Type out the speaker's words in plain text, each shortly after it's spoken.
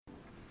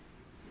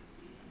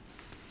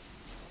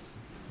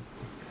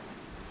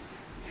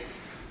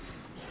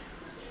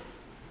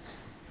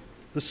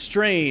The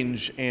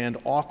strange and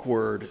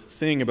awkward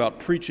thing about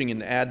preaching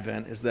in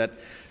Advent is that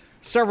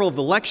several of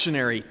the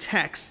lectionary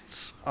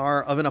texts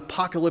are of an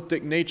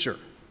apocalyptic nature.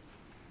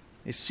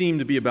 They seem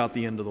to be about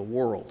the end of the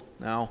world.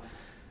 Now,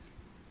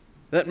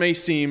 that may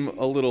seem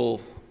a little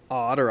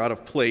odd or out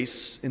of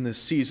place in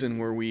this season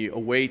where we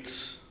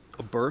await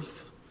a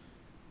birth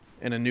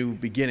and a new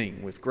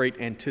beginning with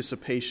great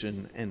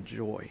anticipation and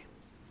joy.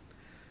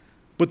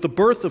 But the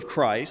birth of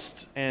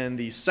Christ and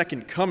the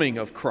second coming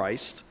of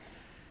Christ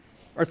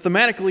are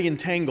thematically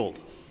entangled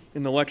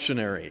in the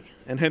lectionary,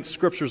 and hence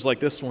scriptures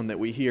like this one that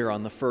we hear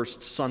on the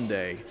first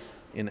Sunday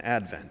in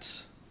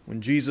Advent,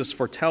 when Jesus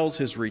foretells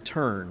his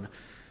return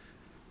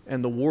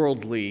and the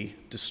worldly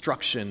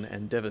destruction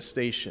and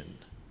devastation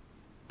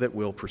that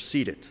will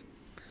precede it.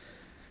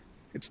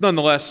 It's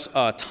nonetheless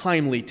a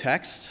timely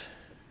text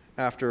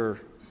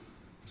after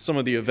some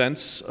of the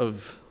events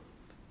of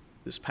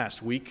this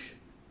past week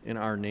in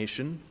our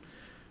nation,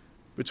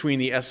 between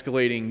the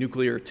escalating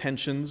nuclear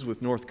tensions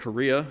with North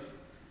Korea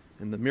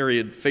and the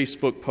myriad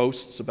Facebook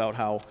posts about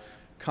how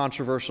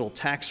controversial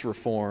tax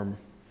reform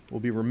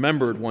will be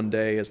remembered one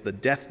day as the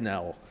death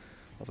knell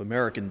of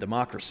American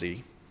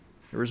democracy.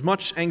 There is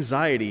much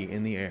anxiety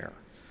in the air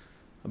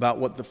about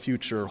what the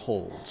future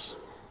holds.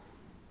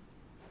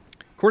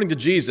 According to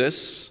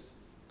Jesus,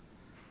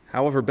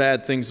 however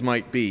bad things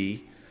might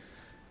be,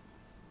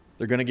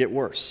 they're going to get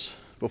worse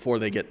before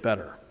they get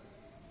better.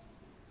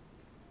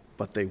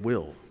 But they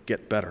will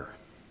get better.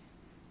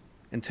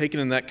 And taken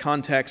in that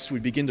context, we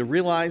begin to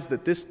realize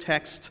that this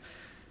text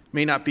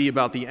may not be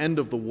about the end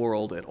of the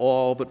world at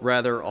all, but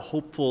rather a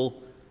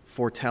hopeful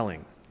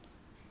foretelling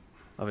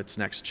of its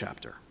next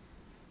chapter.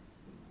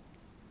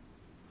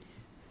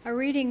 A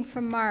reading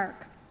from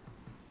Mark.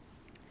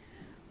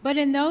 But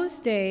in those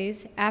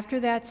days, after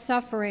that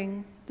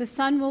suffering, the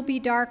sun will be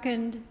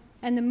darkened,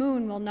 and the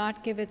moon will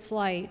not give its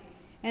light,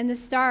 and the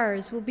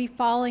stars will be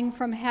falling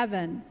from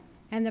heaven,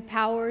 and the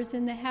powers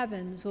in the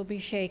heavens will be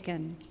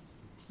shaken.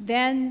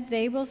 Then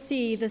they will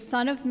see the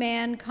Son of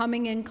Man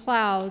coming in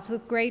clouds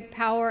with great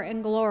power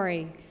and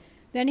glory.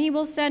 Then he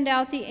will send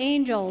out the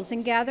angels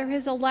and gather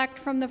his elect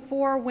from the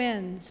four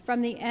winds,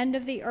 from the end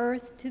of the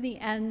earth to the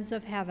ends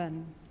of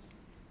heaven.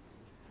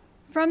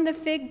 From the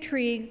fig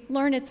tree,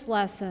 learn its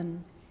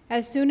lesson.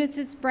 As soon as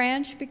its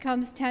branch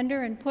becomes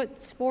tender and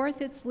puts forth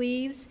its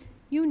leaves,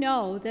 you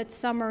know that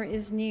summer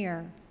is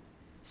near.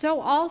 So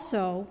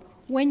also,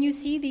 when you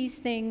see these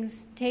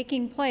things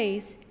taking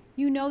place,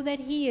 you know that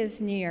he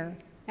is near,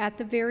 at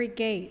the very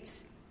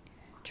gates.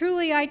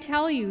 Truly I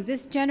tell you,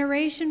 this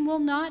generation will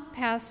not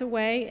pass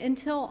away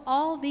until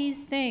all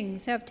these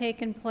things have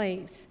taken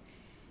place.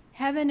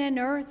 Heaven and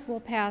earth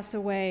will pass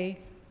away,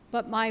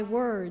 but my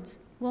words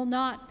will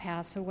not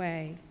pass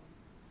away.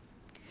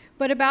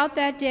 But about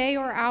that day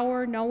or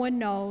hour no one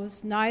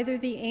knows, neither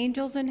the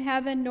angels in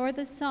heaven nor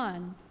the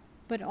Son,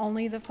 but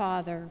only the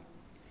Father.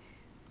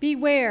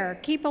 Beware,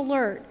 keep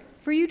alert,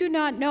 for you do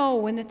not know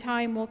when the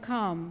time will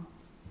come.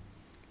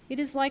 It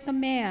is like a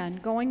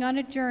man going on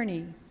a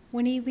journey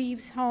when he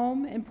leaves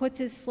home and puts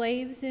his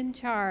slaves in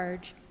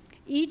charge,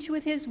 each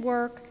with his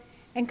work,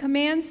 and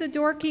commands the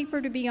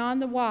doorkeeper to be on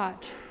the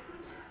watch.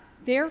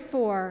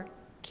 Therefore,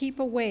 keep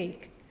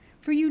awake,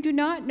 for you do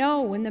not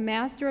know when the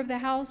master of the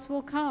house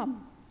will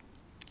come,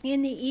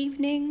 in the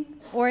evening,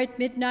 or at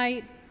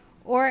midnight,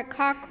 or at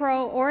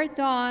cockcrow, or at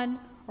dawn,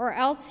 or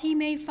else he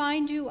may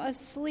find you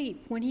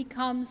asleep when he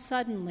comes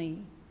suddenly.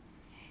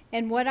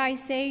 And what I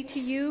say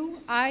to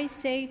you, I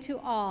say to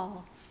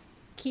all,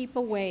 keep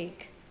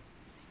awake.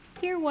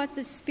 Hear what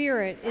the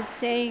Spirit is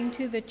saying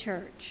to the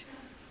church.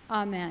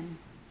 Amen.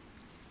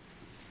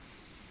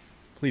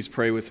 Please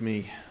pray with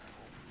me.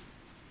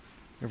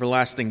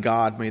 Everlasting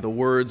God, may the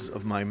words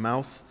of my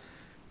mouth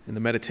and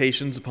the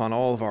meditations upon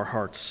all of our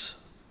hearts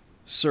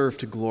serve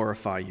to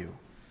glorify you.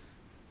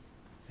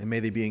 And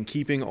may they be in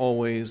keeping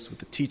always with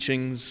the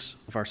teachings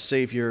of our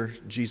Savior,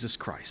 Jesus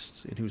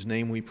Christ, in whose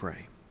name we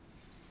pray.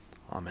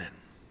 Amen.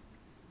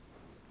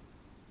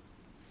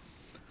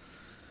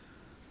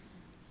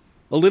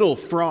 A little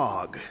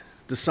frog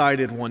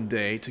decided one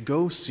day to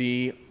go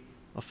see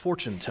a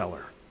fortune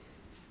teller.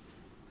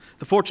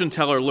 The fortune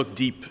teller looked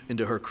deep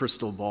into her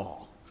crystal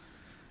ball.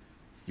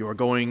 "You are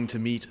going to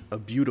meet a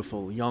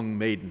beautiful young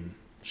maiden,"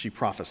 she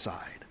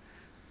prophesied.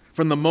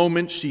 "From the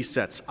moment she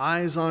sets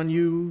eyes on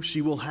you,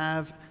 she will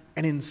have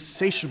an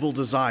insatiable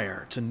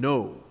desire to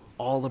know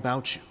all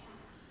about you.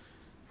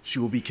 She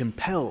will be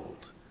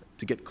compelled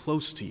to get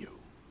close to you.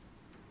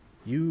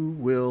 You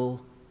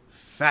will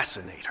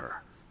fascinate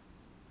her."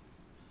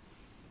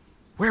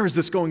 "Where is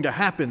this going to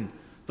happen?"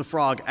 the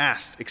frog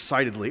asked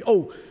excitedly.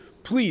 "Oh,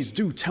 please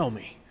do tell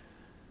me."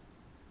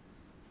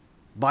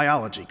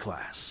 "Biology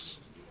class,"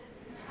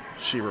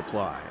 she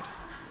replied.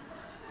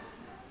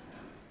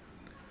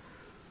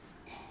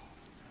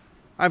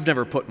 I've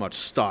never put much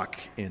stock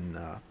in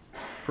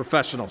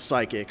professional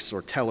psychics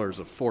or tellers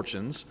of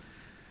fortunes,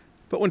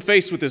 but when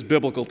faced with this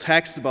biblical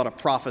text about a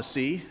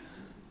prophecy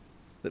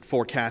that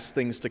forecasts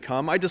things to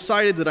come, I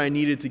decided that I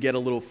needed to get a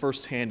little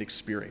first-hand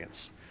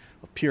experience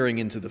of peering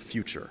into the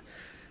future.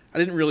 I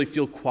didn't really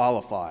feel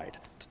qualified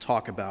to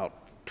talk about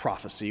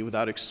prophecy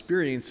without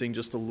experiencing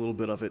just a little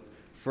bit of it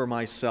for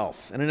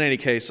myself. And in any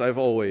case, I've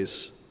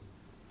always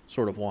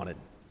sort of wanted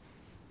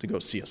to go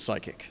see a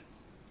psychic.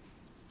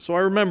 So I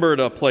remembered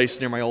a place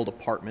near my old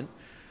apartment,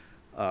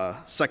 a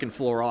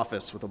second-floor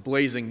office with a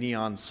blazing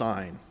neon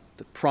sign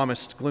that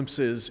promised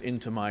glimpses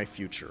into my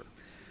future.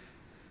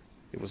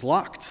 It was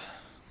locked.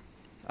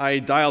 I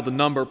dialed the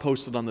number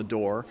posted on the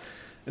door,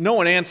 and no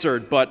one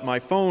answered, but my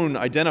phone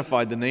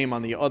identified the name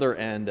on the other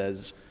end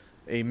as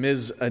a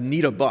Ms.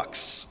 Anita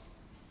Bucks.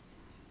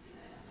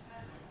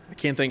 I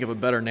can't think of a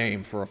better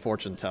name for a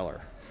fortune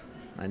teller.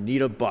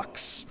 Anita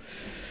Bucks.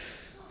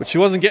 But she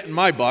wasn't getting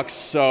my bucks,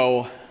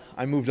 so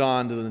I moved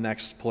on to the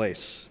next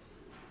place.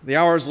 The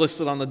hours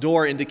listed on the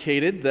door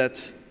indicated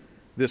that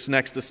this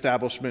next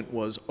establishment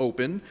was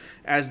open,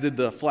 as did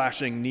the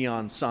flashing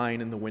neon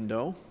sign in the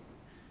window.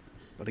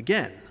 But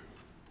again,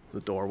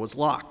 the door was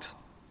locked.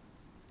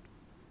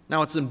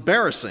 Now, it's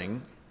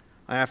embarrassing,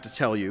 I have to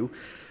tell you,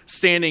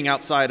 standing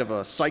outside of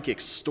a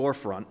psychic's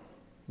storefront,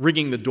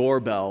 ringing the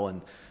doorbell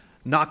and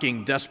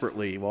knocking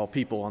desperately while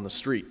people on the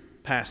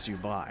street pass you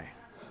by.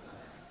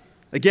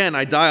 Again,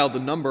 I dialed the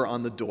number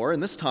on the door,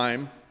 and this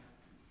time,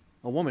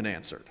 a woman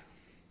answered.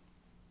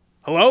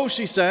 "Hello,"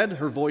 she said,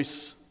 her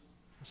voice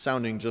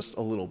sounding just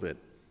a little bit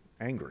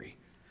angry.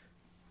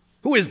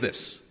 "Who is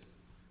this?"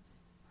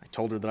 I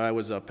told her that I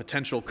was a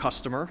potential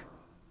customer,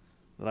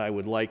 that I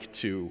would like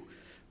to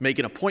make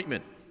an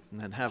appointment and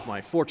then have my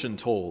fortune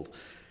told.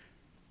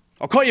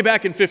 "I'll call you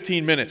back in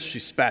 15 minutes, she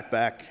spat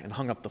back and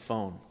hung up the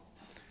phone.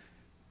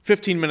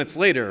 15 minutes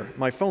later,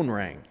 my phone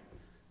rang,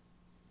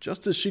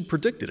 just as she'd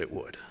predicted it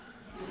would.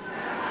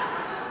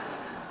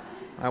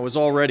 I was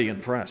already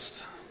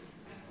impressed.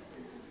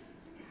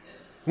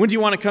 "When do you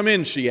want to come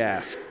in?" she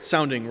asked,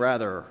 sounding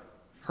rather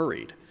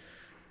hurried.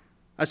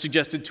 I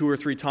suggested 2 or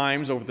 3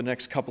 times over the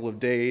next couple of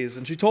days,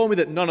 and she told me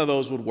that none of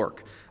those would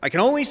work. "I can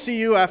only see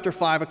you after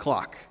 5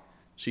 o'clock,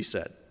 she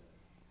said.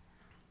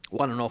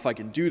 "Well, I don't know if I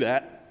can do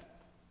that,"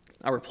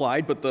 I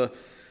replied, "but the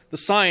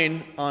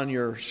sign on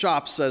your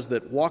shop says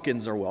that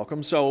walk-ins are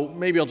welcome, so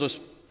maybe I'll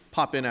just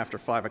pop in after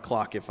 5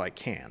 o'clock if I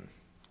can."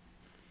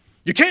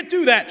 "You can't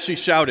do that," she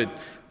shouted.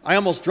 I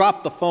almost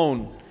dropped the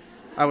phone.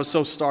 I was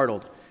so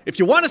startled. "If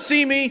you want to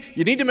see me,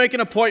 you need to make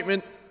an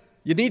appointment.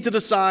 You need to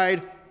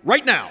decide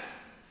right now."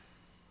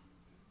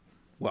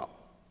 Well,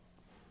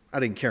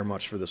 I didn't care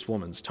much for this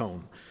woman's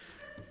tone.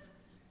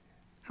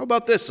 "How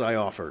about this?" I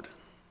offered.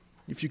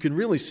 "If you can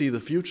really see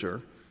the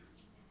future,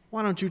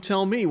 why don't you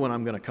tell me when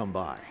I'm going to come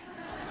by?"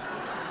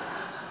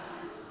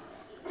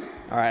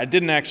 All right, I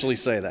didn't actually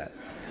say that.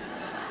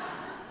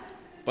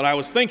 But I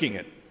was thinking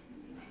it.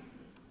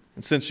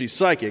 And since she's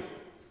psychic,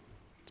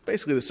 it's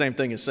basically the same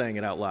thing as saying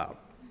it out loud.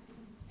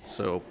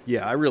 So,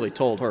 yeah, I really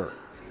told her.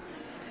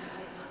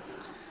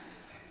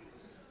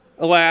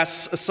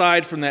 Alas,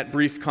 aside from that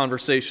brief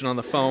conversation on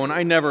the phone,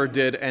 I never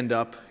did end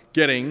up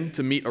getting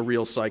to meet a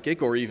real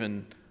psychic or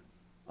even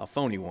a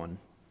phony one.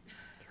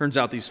 Turns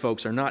out these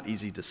folks are not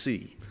easy to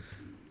see,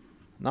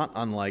 not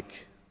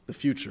unlike the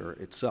future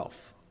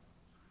itself.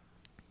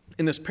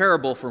 In this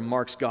parable from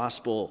Mark's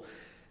Gospel,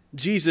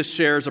 Jesus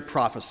shares a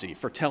prophecy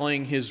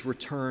foretelling his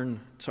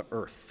return to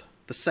earth,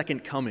 the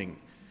second coming,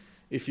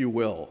 if you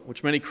will,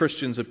 which many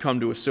Christians have come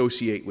to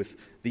associate with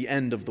the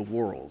end of the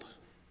world,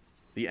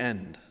 the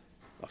end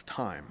of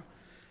time.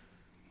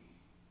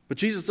 But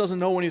Jesus doesn't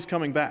know when he's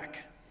coming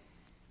back.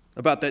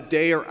 About that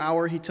day or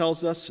hour, he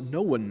tells us,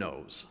 no one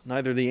knows,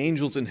 neither the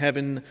angels in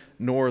heaven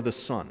nor the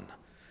Son.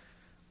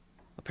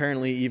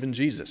 Apparently, even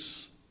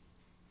Jesus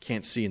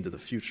can't see into the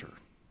future.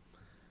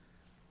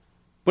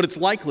 But it's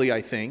likely,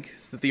 I think,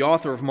 that the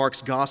author of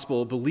Mark's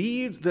Gospel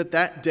believed that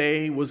that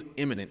day was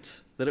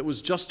imminent, that it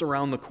was just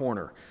around the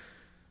corner.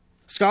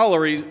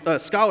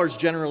 Scholars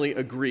generally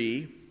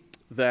agree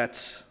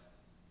that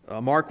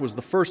Mark was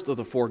the first of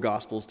the 4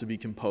 Gospels to be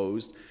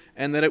composed,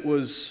 and that it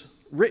was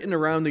written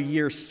around the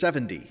year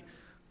 70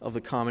 of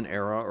the Common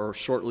Era, or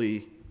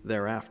shortly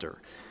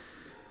thereafter.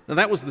 Now,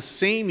 that was the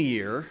same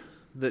year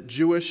that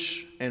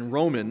Jewish and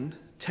Roman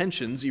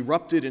tensions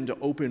erupted into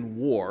open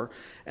war,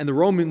 and the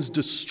Romans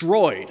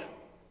destroyed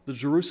the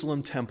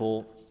Jerusalem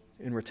temple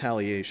in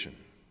retaliation.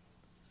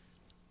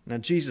 Now,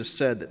 Jesus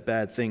said that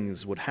bad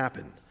things would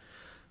happen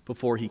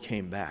before he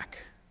came back,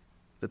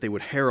 that they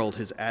would herald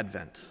his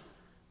advent,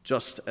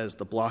 just as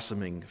the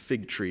blossoming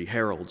fig tree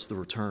heralds the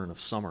return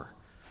of summer.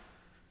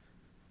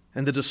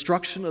 And the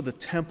destruction of the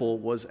temple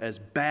was as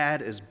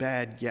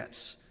bad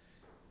gets.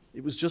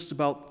 It was just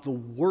about the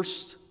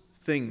worst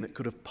thing that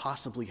could have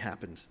possibly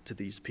happened to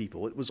these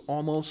people. It was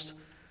almost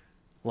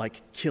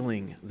like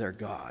killing their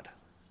God.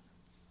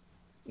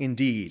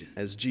 Indeed,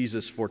 as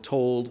Jesus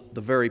foretold,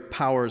 the very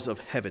powers of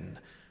heaven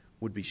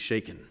would be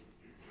shaken.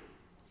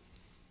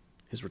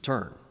 His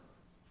return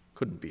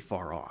couldn't be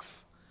far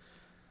off.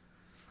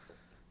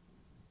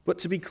 But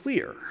to be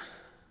clear,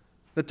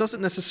 that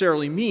doesn't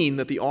necessarily mean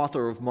that the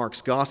author of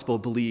Mark's Gospel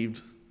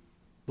believed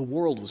the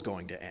world was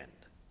going to end.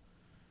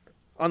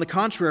 On the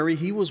contrary,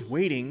 he was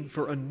waiting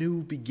for a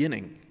new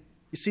beginning.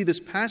 You see, this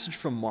passage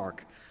from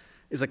Mark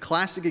is a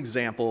classic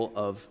example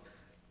of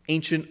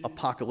ancient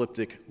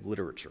apocalyptic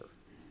literature.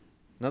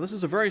 Now, this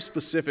is a very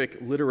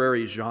specific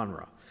literary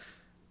genre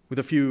with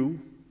a few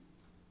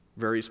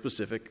very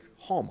specific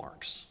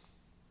hallmarks.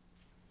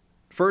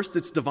 First,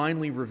 it's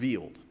divinely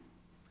revealed.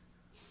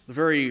 The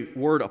very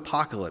word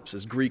apocalypse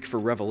is Greek for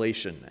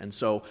revelation, and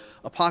so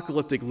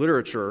apocalyptic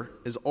literature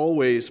is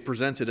always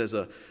presented as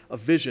a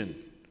vision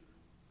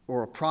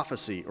or a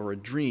prophecy or a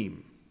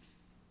dream,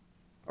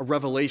 a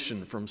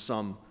revelation from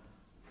some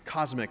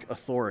cosmic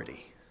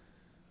authority.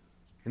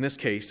 In this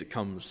case, it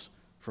comes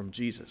from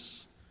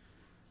Jesus.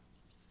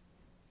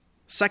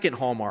 Second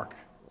hallmark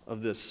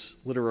of this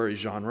literary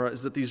genre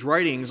is that these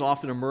writings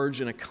often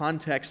emerge in a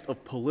context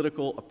of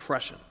political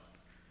oppression.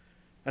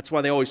 That's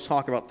why they always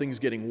talk about things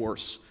getting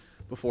worse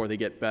before they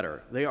get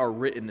better. They are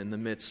written in the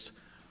midst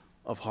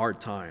of hard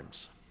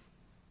times.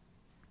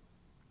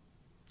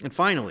 And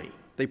finally,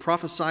 they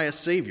prophesy a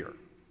Savior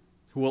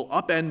who will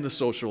upend the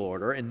social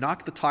order and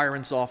knock the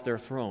tyrants off their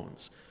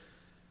thrones.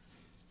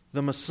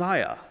 The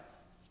Messiah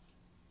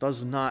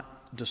does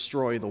not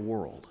destroy the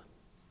world.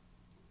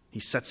 He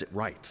sets it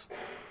right.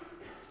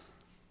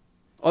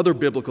 Other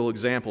biblical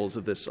examples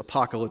of this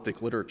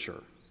apocalyptic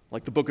literature,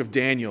 like the book of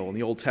Daniel in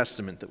the Old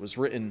Testament that was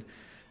written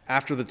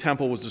after the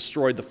temple was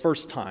destroyed the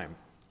first time,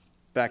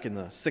 back in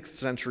the 6th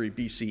century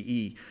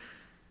BCE,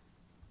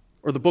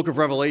 or the book of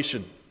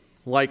Revelation,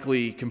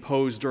 likely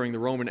composed during the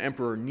Roman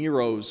Emperor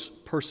Nero's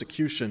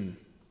persecution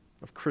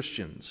of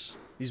Christians.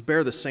 These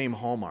bear the same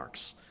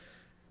hallmarks.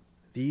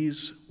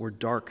 These were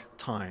dark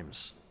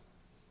times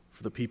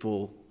for the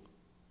people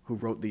who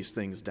wrote these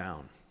things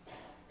down.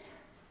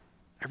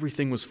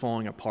 Everything was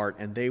falling apart,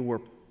 and they were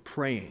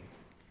praying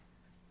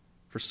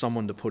for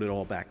someone to put it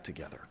all back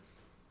together.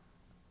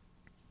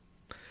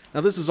 Now,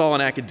 this is all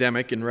an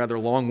academic and rather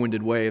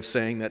long-winded way of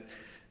saying that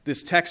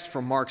this text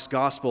from Mark's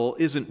gospel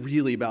isn't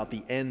really about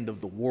the end of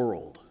the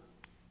world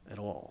at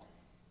all.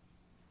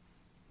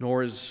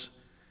 Nor is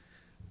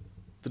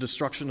the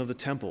destruction of the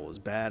temple, as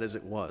bad as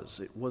it was.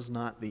 It was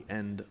not the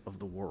end of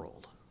the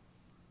world.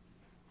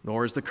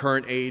 Nor is the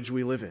current age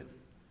we live in,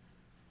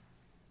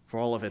 for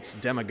all of its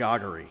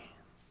demagoguery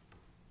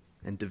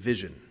and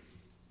division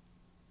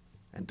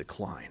and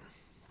decline.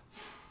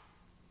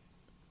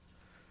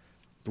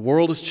 The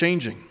world is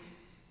changing.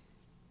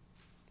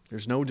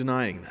 There's no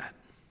denying that.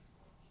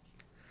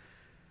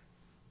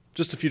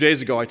 Just a few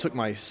days ago, I took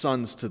my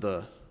sons to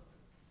the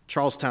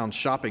Charlestown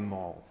Shopping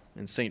Mall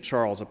in St.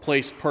 Charles, a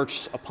place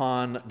perched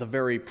upon the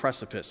very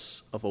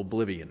precipice of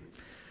oblivion.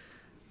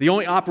 The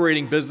only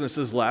operating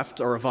businesses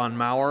left are a Von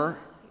Maur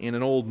and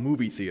an old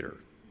movie theater.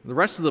 The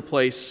rest of the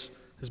place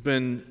has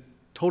been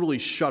totally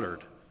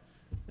shuttered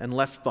and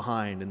left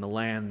behind in the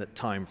land that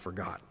time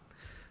forgot.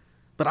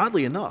 But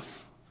oddly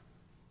enough,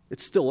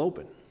 it's still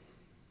open.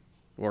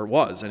 Or it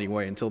was,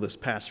 anyway, until this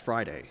past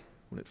Friday,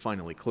 when it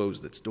finally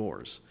closed its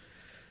doors.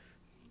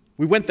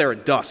 We went there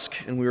at dusk,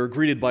 and we were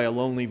greeted by a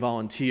lonely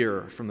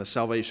volunteer from the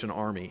Salvation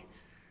Army,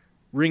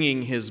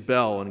 ringing his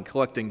bell and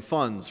collecting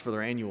funds for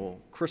their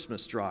annual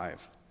Christmas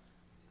drive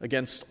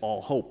against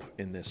all hope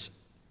in this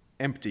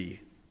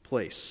empty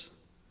place.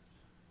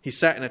 He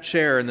sat in a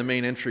chair in the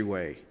main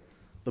entryway,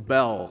 the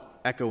bell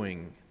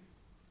echoing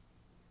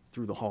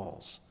through the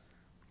halls.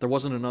 There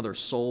wasn't another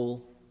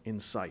soul in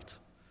sight.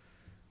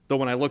 Though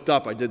when I looked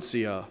up, I did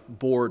see a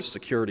bored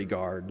security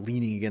guard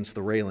leaning against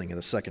the railing of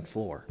the second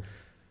floor.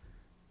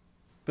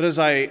 But as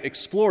I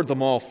explored the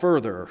mall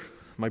further,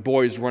 my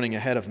boys running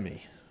ahead of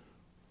me,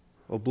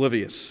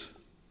 oblivious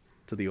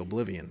to the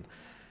oblivion,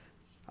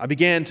 I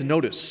began to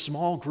notice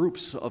small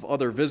groups of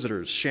other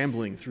visitors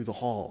shambling through the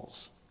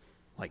halls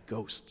like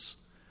ghosts.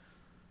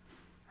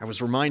 I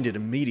was reminded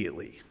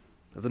immediately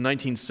of the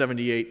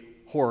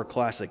 1978 horror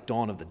classic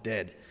Dawn of the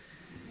Dead,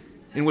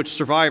 in which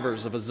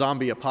survivors of a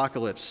zombie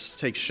apocalypse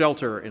take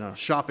shelter in a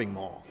shopping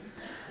mall.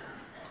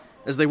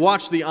 As they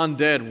watch the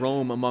undead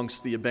roam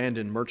amongst the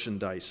abandoned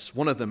merchandise,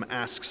 one of them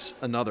asks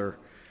another,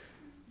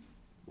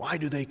 "Why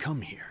do they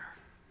come here?"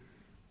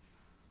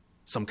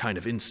 "Some kind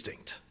of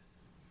instinct,"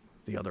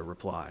 the other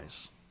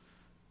replies.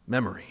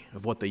 "Memory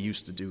of what they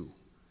used to do.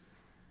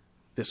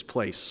 This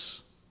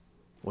place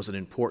was an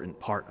important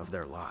part of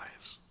their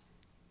lives."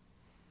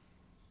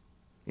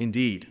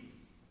 Indeed,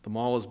 the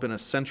mall has been a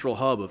central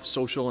hub of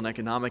social and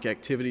economic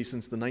activity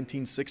since the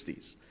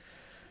 1960s,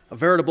 a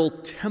veritable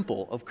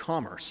temple of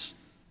commerce,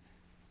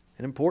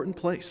 an important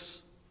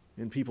place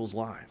in people's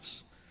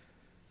lives.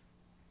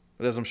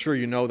 But as I'm sure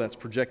you know, that's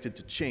projected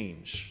to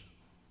change.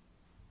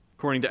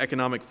 According to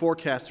economic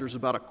forecasters,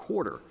 about a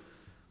quarter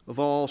of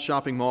all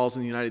shopping malls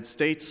in the United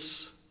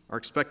States are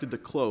expected to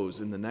close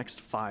in the next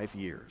 5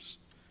 years.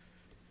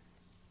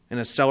 And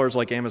as sellers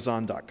like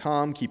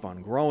Amazon.com keep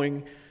on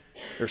growing,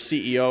 their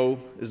CEO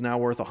is now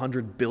worth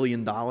 $100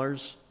 billion.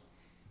 The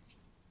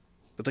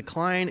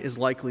decline is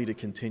likely to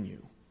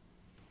continue.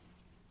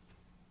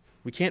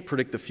 We can't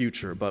predict the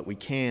future, but we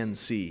can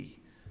see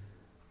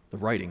the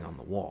writing on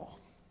the wall.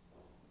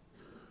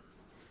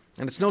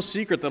 And it's no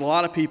secret that a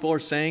lot of people are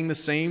saying the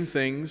same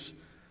things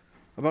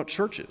about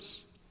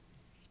churches.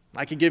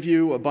 I could give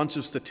you a bunch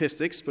of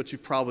statistics, but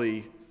you've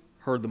probably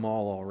heard them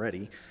all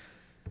already.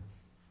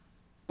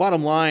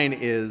 Bottom line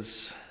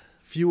is,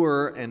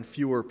 fewer and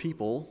fewer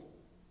people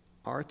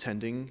are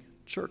attending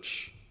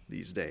church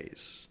these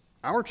days.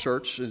 Our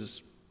church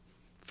is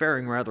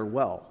faring rather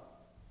well.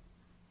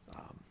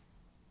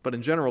 But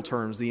in general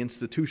terms, the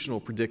institutional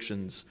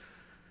predictions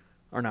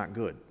are not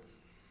good.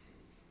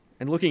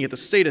 And looking at the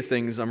state of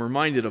things, I'm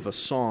reminded of a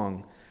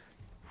song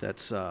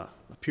that's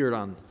appeared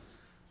on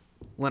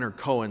Leonard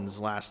Cohen's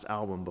last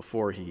album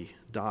before he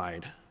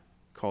died,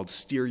 called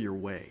Steer Your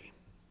Way.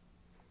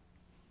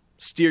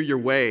 Steer your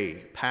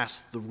way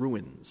past the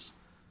ruins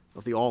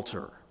of the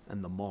altar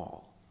and the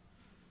mall.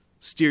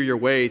 Steer your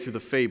way through the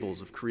fables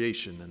of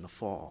creation and the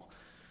fall.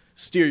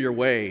 Steer your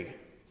way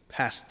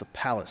past the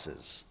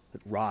palaces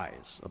that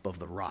rise above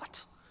the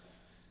rot,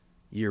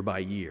 year by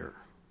year,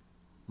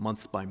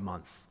 month by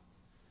month,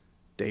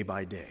 day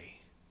by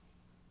day,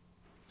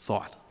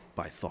 thought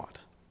by thought.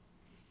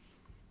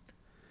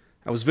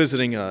 I was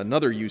visiting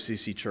another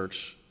UCC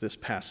church this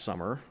past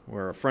summer,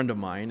 where a friend of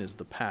mine is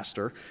the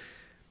pastor,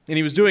 and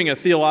he was doing a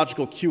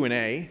theological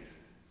Q&A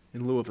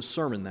in lieu of a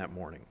sermon that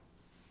morning.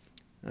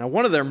 Now,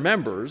 one of their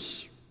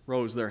members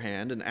rose their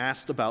hand and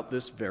asked about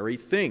this very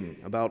thing,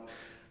 about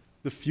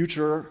the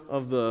future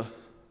of the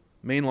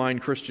mainline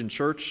Christian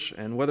church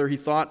and whether he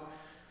thought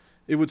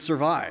it would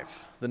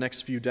survive the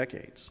next few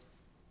decades.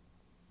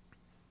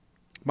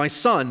 My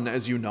son,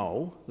 as you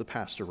know, the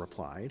pastor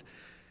replied,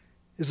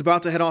 is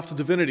about to head off to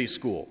divinity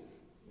school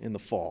in the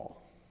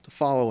fall to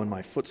follow in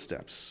my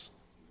footsteps.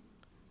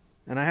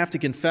 And I have to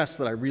confess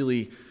that I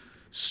really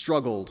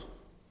struggled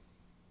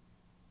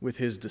with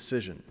his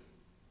decision.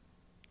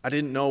 I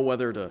didn't know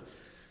whether to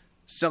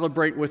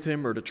celebrate with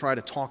him or to try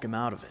to talk him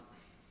out of it.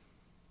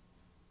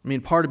 I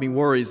mean, part of me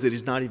worries that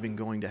he's not even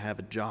going to have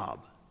a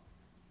job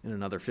in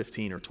another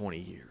 15 or 20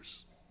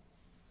 years.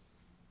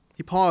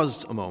 He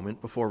paused a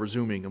moment before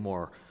resuming a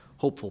more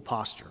hopeful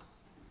posture.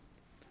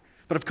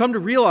 But I've come to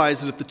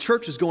realize that if the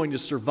church is going to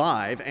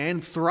survive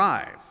and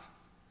thrive,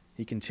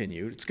 he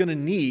continued, it's going to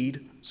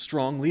need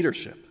strong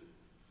leadership.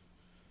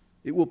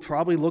 It will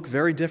probably look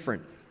very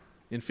different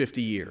in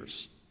 50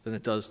 years than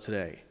it does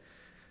today.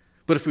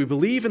 But if we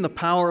believe in the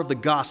power of the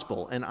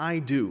gospel, and I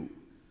do,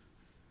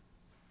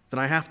 then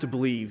I have to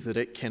believe that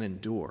it can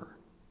endure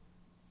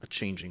a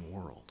changing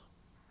world.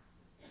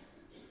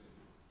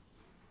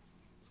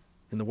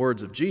 In the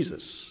words of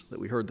Jesus that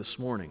we heard this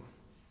morning,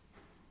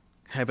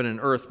 heaven and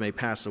earth may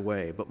pass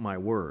away, but my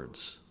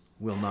words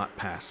will not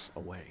pass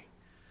away.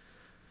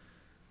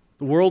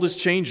 The world is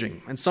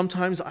changing, and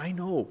sometimes I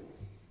know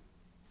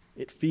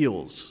it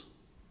feels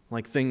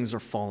like things are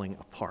falling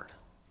apart.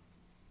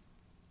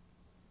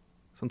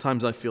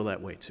 Sometimes I feel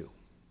that way too.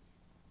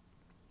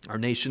 Our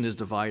nation is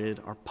divided.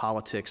 Our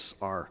politics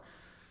are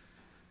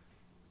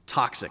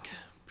toxic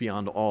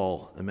beyond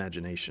all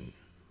imagination.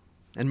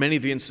 And many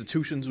of the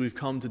institutions we've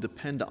come to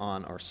depend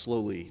on are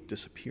slowly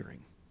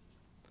disappearing.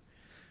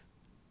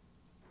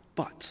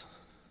 But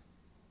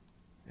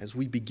as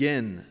we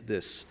begin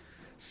this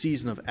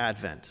season of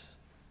Advent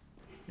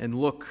and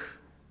look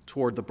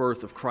toward the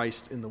birth of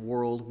Christ in the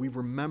world, we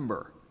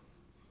remember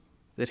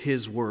that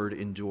his word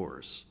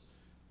endures.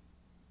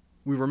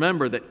 We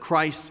remember that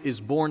Christ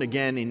is born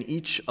again in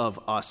each of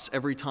us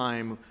every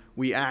time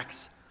we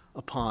act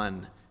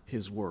upon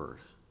his word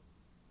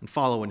and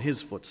follow in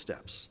his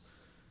footsteps.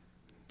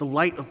 The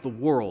light of the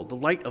world, the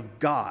light of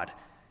God,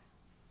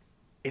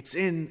 it's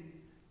in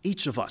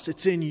each of us.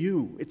 It's in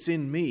you. It's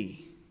in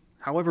me,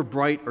 however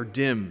bright or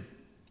dim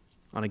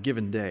on a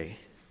given day.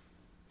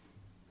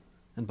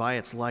 And by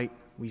its light,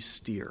 we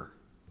steer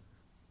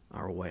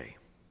our way.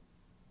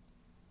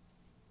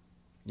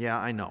 Yeah,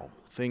 I know,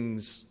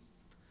 things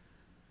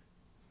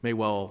may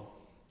well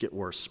get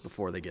worse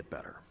before they get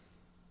better.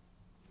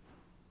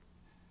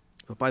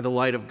 But by the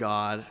light of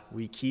God,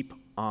 we keep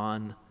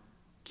on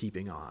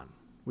keeping on.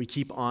 We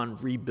keep on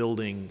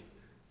rebuilding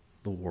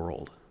the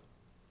world.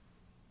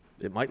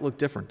 It might look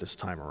different this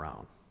time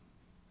around.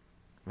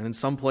 And in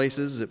some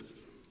places, it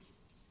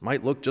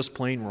might look just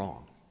plain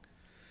wrong.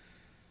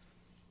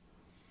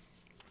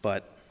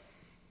 But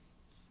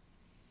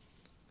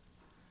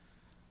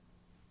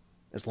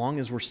as long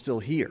as we're still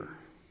here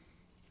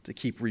to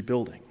keep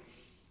rebuilding,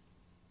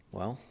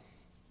 well,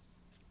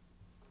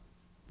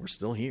 we're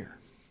still here.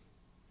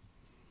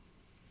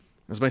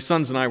 As my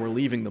sons and I were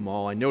leaving the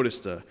mall, I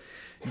noticed a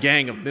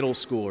gang of middle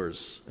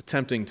schoolers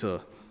attempting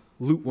to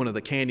loot one of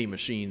the candy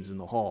machines in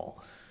the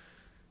hall.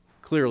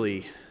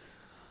 Clearly,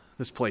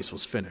 this place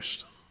was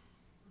finished.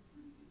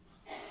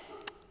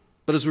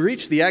 But as we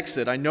reached the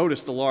exit, I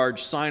noticed a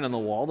large sign on the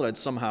wall that I'd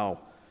somehow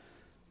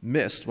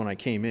missed when I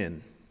came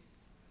in.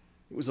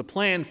 It was a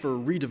plan for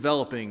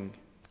redeveloping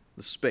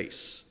the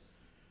space.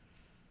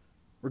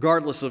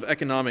 Regardless of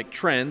economic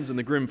trends and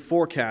the grim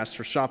forecast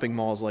for shopping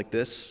malls like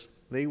this,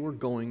 they were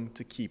going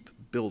to keep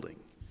building.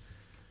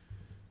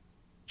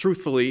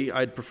 Truthfully,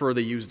 I'd prefer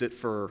they used it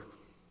for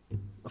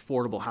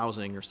affordable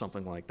housing or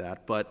something like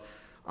that. But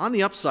on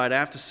the upside, I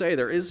have to say,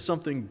 there is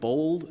something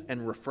bold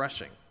and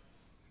refreshing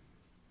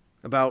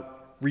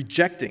about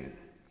rejecting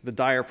the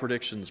dire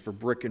predictions for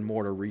brick and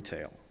mortar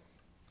retail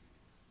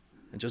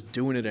and just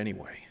doing it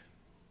anyway.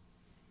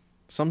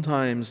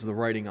 Sometimes the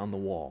writing on the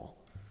wall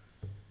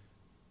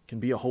can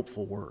be a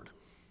hopeful word.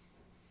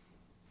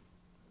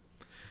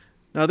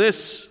 Now,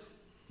 this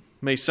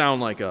may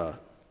sound like a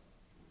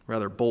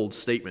rather bold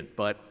statement,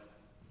 but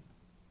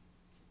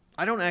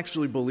I don't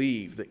actually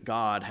believe that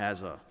God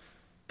has a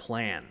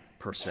plan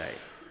per se.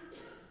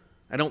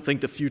 I don't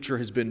think the future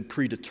has been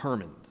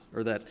predetermined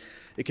or that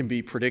it can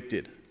be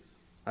predicted.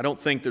 I don't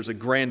think there's a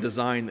grand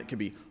design that can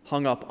be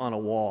hung up on a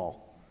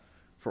wall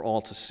for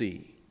all to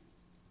see.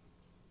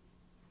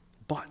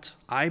 But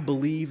I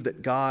believe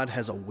that God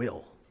has a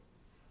will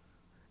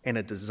and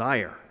a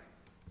desire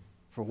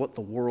for what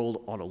the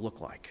world ought to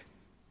look like.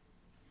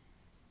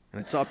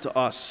 And it's up to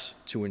us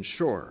to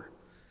ensure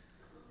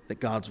that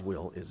God's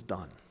will is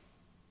done.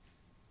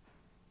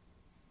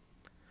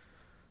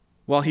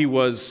 While he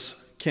was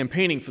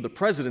campaigning for the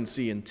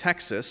presidency in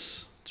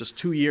Texas just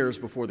 2 years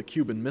before the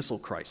Cuban Missile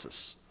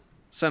Crisis,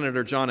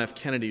 Senator John F.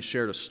 Kennedy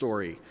shared a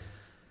story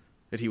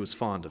that he was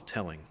fond of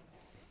telling.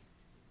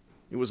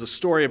 It was a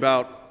story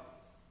about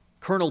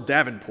Colonel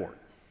Davenport,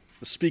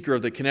 the Speaker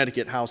of the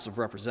Connecticut House of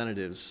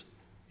Representatives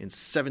in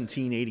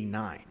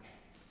 1789.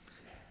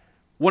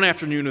 One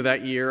afternoon of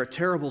that year, a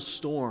terrible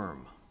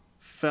storm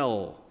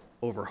fell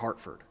over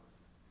Hartford.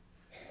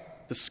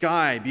 The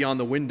sky beyond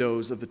the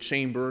windows of the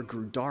chamber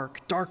grew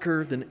dark,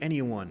 darker than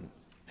anyone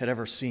had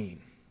ever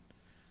seen.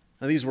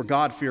 Now, these were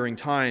God-fearing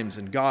times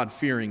and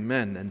God-fearing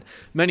men, and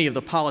many of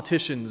the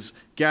politicians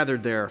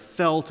gathered there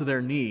fell to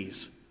their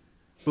knees,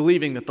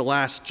 believing that the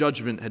last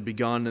judgment had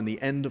begun and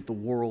the end of the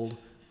world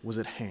was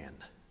at hand.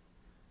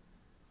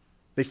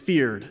 They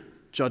feared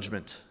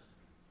judgment,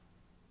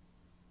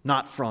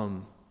 not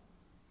from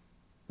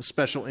the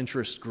special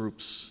interest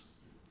groups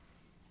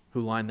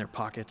who lined their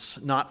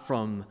pockets, not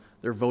from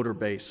their voter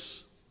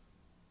base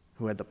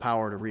who had the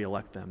power to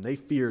re-elect them. They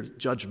feared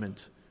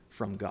judgment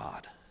from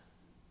God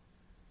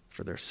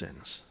for their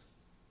sins.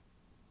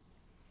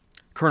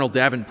 Colonel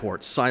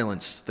Davenport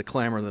silenced the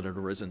clamor that had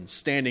arisen,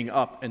 standing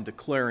up and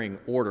declaring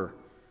order.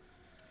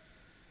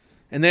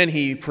 And then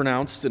he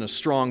pronounced in a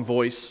strong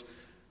voice,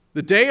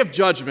 "The day of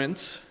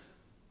judgment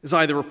is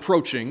either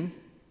approaching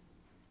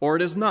or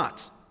it is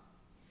not.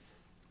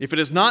 If it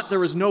is not,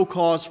 there is no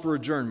cause for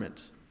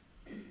adjournment.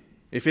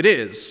 If it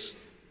is,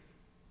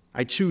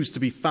 I choose to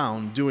be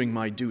found doing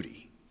my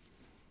duty.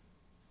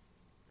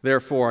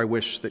 Therefore, I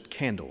wish that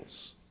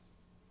candles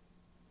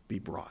be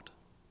brought."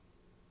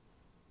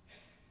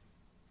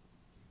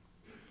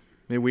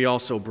 May we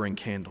also bring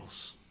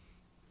candles.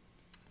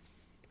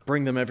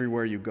 Bring them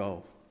everywhere you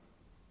go.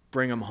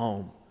 Bring them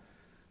home.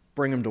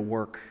 Bring them to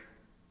work.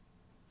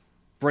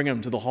 Bring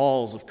them to the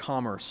halls of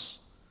commerce,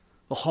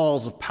 the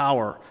halls of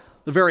power,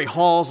 the very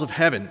halls of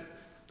heaven,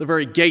 the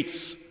very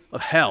gates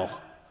of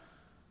hell.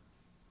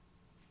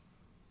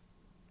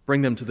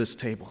 Bring them to this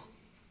table.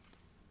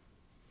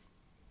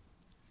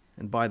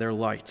 And by their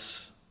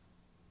lights,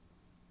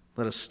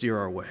 let us steer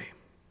our way,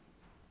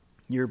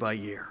 year by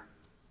year,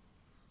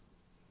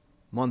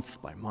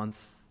 month by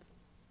month,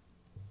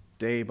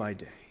 day by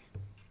day,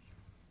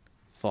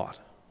 thought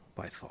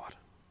by thought.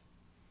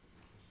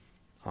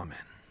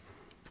 Amen.